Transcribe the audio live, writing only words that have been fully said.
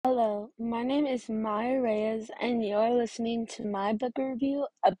My name is Maya Reyes, and you're listening to my book review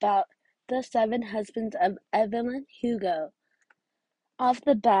about The Seven Husbands of Evelyn Hugo. Off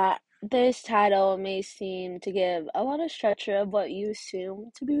the bat, this title may seem to give a lot of structure of what you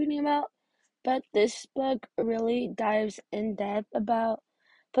assume to be reading about, but this book really dives in depth about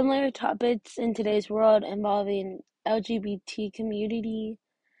familiar topics in today's world involving LGBT community,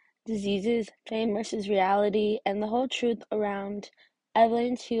 diseases, fame versus reality, and the whole truth around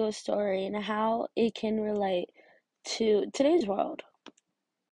Evelyn Hugo's story and how it can relate to today's world.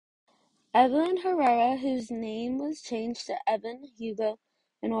 Evelyn Herrera, whose name was changed to Evelyn Hugo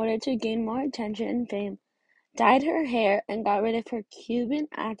in order to gain more attention and fame, dyed her hair and got rid of her Cuban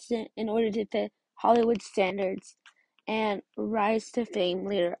accent in order to fit Hollywood standards and rise to fame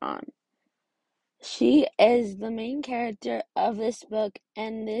later on. She is the main character of this book,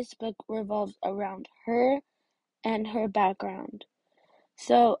 and this book revolves around her and her background.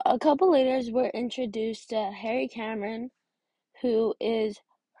 So, a couple later, we're introduced to Harry Cameron, who is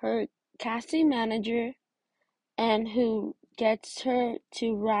her casting manager and who gets her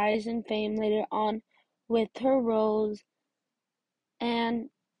to rise in fame later on with her roles,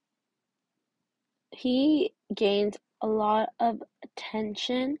 and he gains a lot of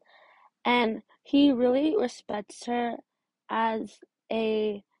attention and he really respects her as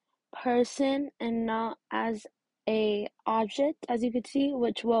a person and not as a object, as you could see,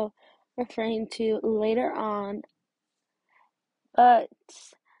 which we'll referring to later on. But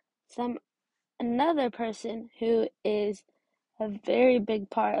some another person who is a very big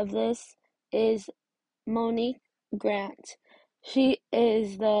part of this is Monique Grant. She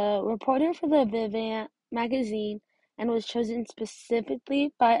is the reporter for the Vivian magazine and was chosen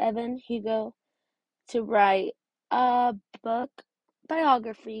specifically by Evan Hugo to write a book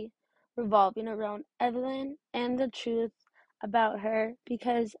biography revolving around Evelyn and the truth about her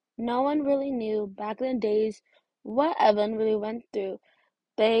because no one really knew back in the days what Evelyn really went through.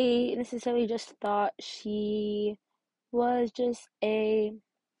 They necessarily just thought she was just a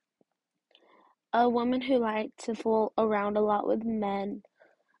woman who liked to fool around a lot with men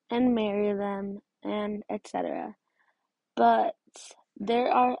and marry them and etc. But there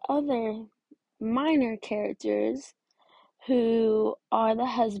are other minor characters who are the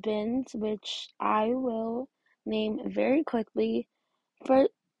husbands, which I will name very quickly. For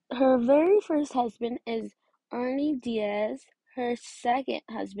her very first husband is Ernie Diaz. Her second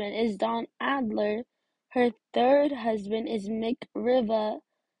husband is Don Adler. Her third husband is Mick Riva,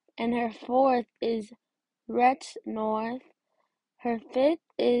 and her fourth is Rex North. Her fifth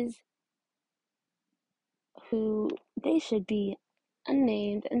is who they should be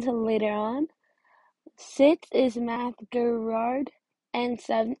unnamed until later on. Sixth is Matt Gerard, and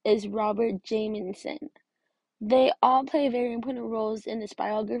seventh is Robert Jamieson. They all play very important roles in this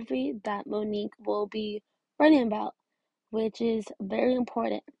biography that Monique will be writing about, which is very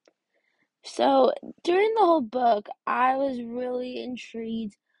important. So, during the whole book, I was really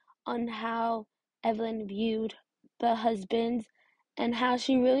intrigued on how Evelyn viewed the husbands and how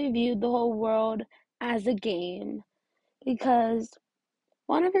she really viewed the whole world as a game. Because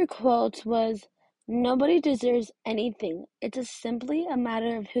one of her quotes was, "Nobody deserves anything. It's simply a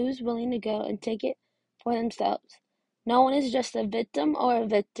matter of who's willing to go and take it for themselves. No one is just a victim or a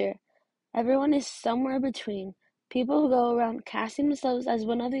victor. Everyone is somewhere between. People who go around casting themselves as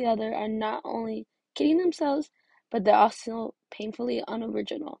one or the other are not only kidding themselves, but they're also painfully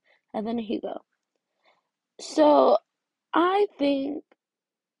unoriginal." Evan Hugo. So I think,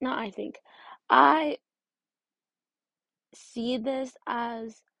 not I think, I see this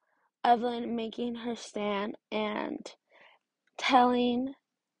as Evelyn making her stand and telling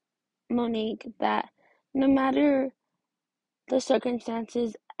Monique that no matter the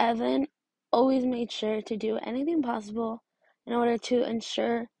circumstances, Evelyn always made sure to do anything possible in order to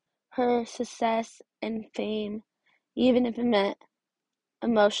ensure her success and fame, even if it meant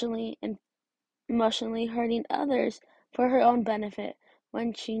emotionally and emotionally hurting others for her own benefit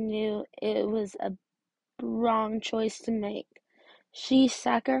when she knew it was a wrong choice to make. She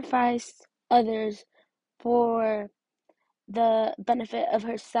sacrificed others for the benefit of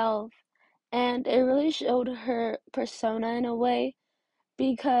herself, and it really showed her persona in a way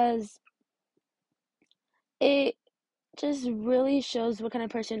because it just really shows what kind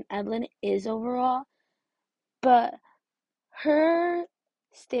of person Evelyn is overall. But her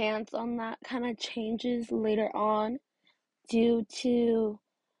stance on that kind of changes later on due to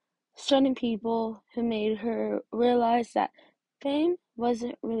certain people who made her realize that fame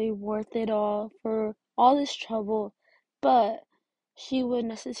wasn't really worth it all for all this trouble, but she would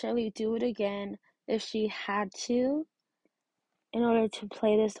necessarily do it again if she had to. in order to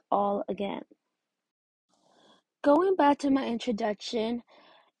play this all again. Going back to my introduction,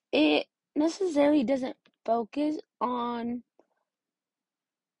 it necessarily doesn't focus on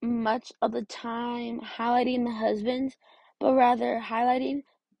much of the time highlighting the husbands, but rather highlighting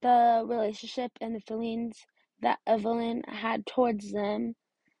the relationship and the feelings that Evelyn had towards them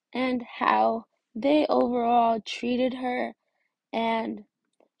and how they overall treated her. And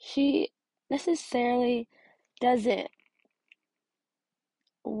she necessarily doesn't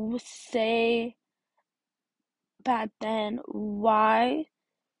say back then why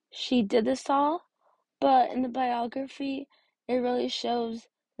she did this all, but in the biography, it really shows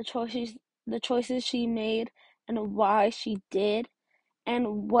the choices she made and why she did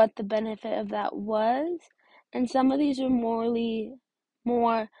and what the benefit of that was. And some of these were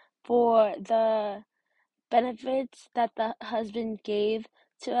more for the benefits that the husband gave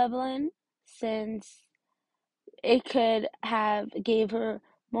to Evelyn, since it could have gave her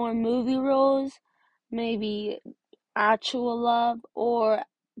more movie roles, maybe actual love, or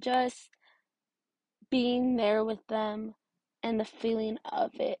just being there with them and the feeling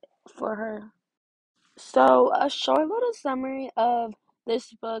of it for her. So, a short little summary of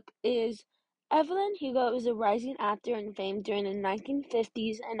this book is Evelyn Hugo is a rising actor in fame during the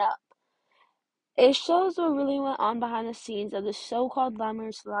 1950s and up. It shows what really went on behind the scenes of the so-called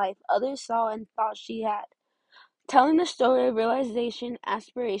glamorous life others saw and thought she had, telling the story of realization,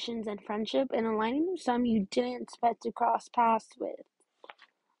 aspirations, and friendship, and aligning with some you didn't expect to cross paths with.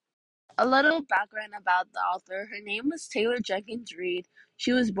 A little background about the author. Her name was Taylor Jenkins Reid.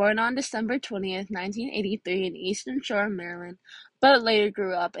 She was born on December 20th, 1983 in Eastern Shore, Maryland, but later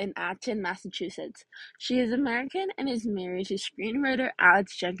grew up in Acton, Massachusetts. She is American and is married to screenwriter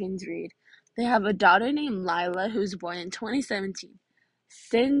Alex Jenkins Reid. They have a daughter named Lila who was born in 2017.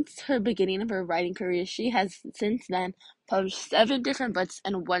 Since her beginning of her writing career, she has since then published 7 different books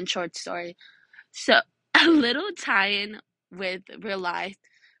and 1 short story. So, a little tie-in with real life.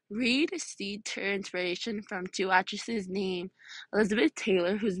 Reed received her inspiration from 2 actresses named Elizabeth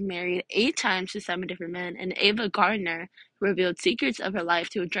Taylor, who's married 8 times to 7 different men, and Ava Gardner, who revealed secrets of her life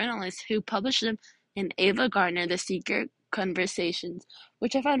to a journalist who published them in Ava Gardner, The Secret Conversations,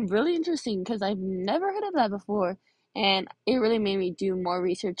 which I found really interesting because I've never heard of that before, and it really made me do more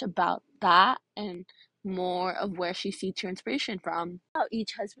research about that and more of where she seeks her inspiration from. About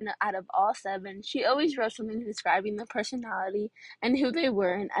each husband out of all 7, she always wrote something describing the personality and who they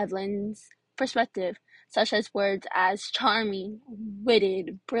were in Evelyn's perspective, such as words as charming,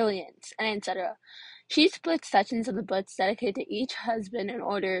 witted, brilliant, and etc. She split sections of the books dedicated to each husband in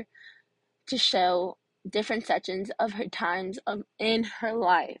order to show different sections of her times in her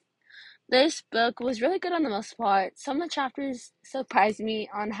life. This book was really good on the most part. Some of the chapters surprised me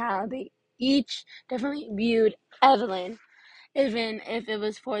on how they each differently viewed Evelyn, even if it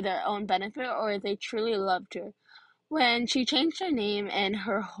was for their own benefit or if they truly loved her. When she changed her name and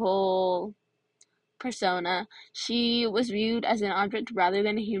her whole persona, she was viewed as an object rather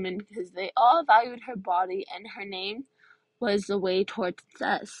than a human because they all valued her body and her name was the way towards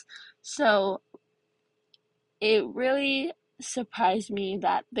success. So it really surprised me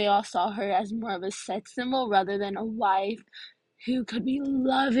that they all saw her as more of a sex symbol rather than a wife who could be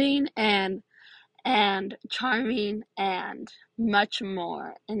loving and charming and much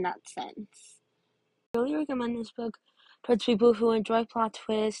more in that sense. I really recommend this book towards people who enjoy plot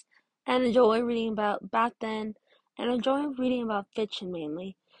twists and enjoy reading about back then and enjoy reading about fiction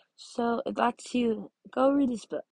mainly. So if that's you, go read this book.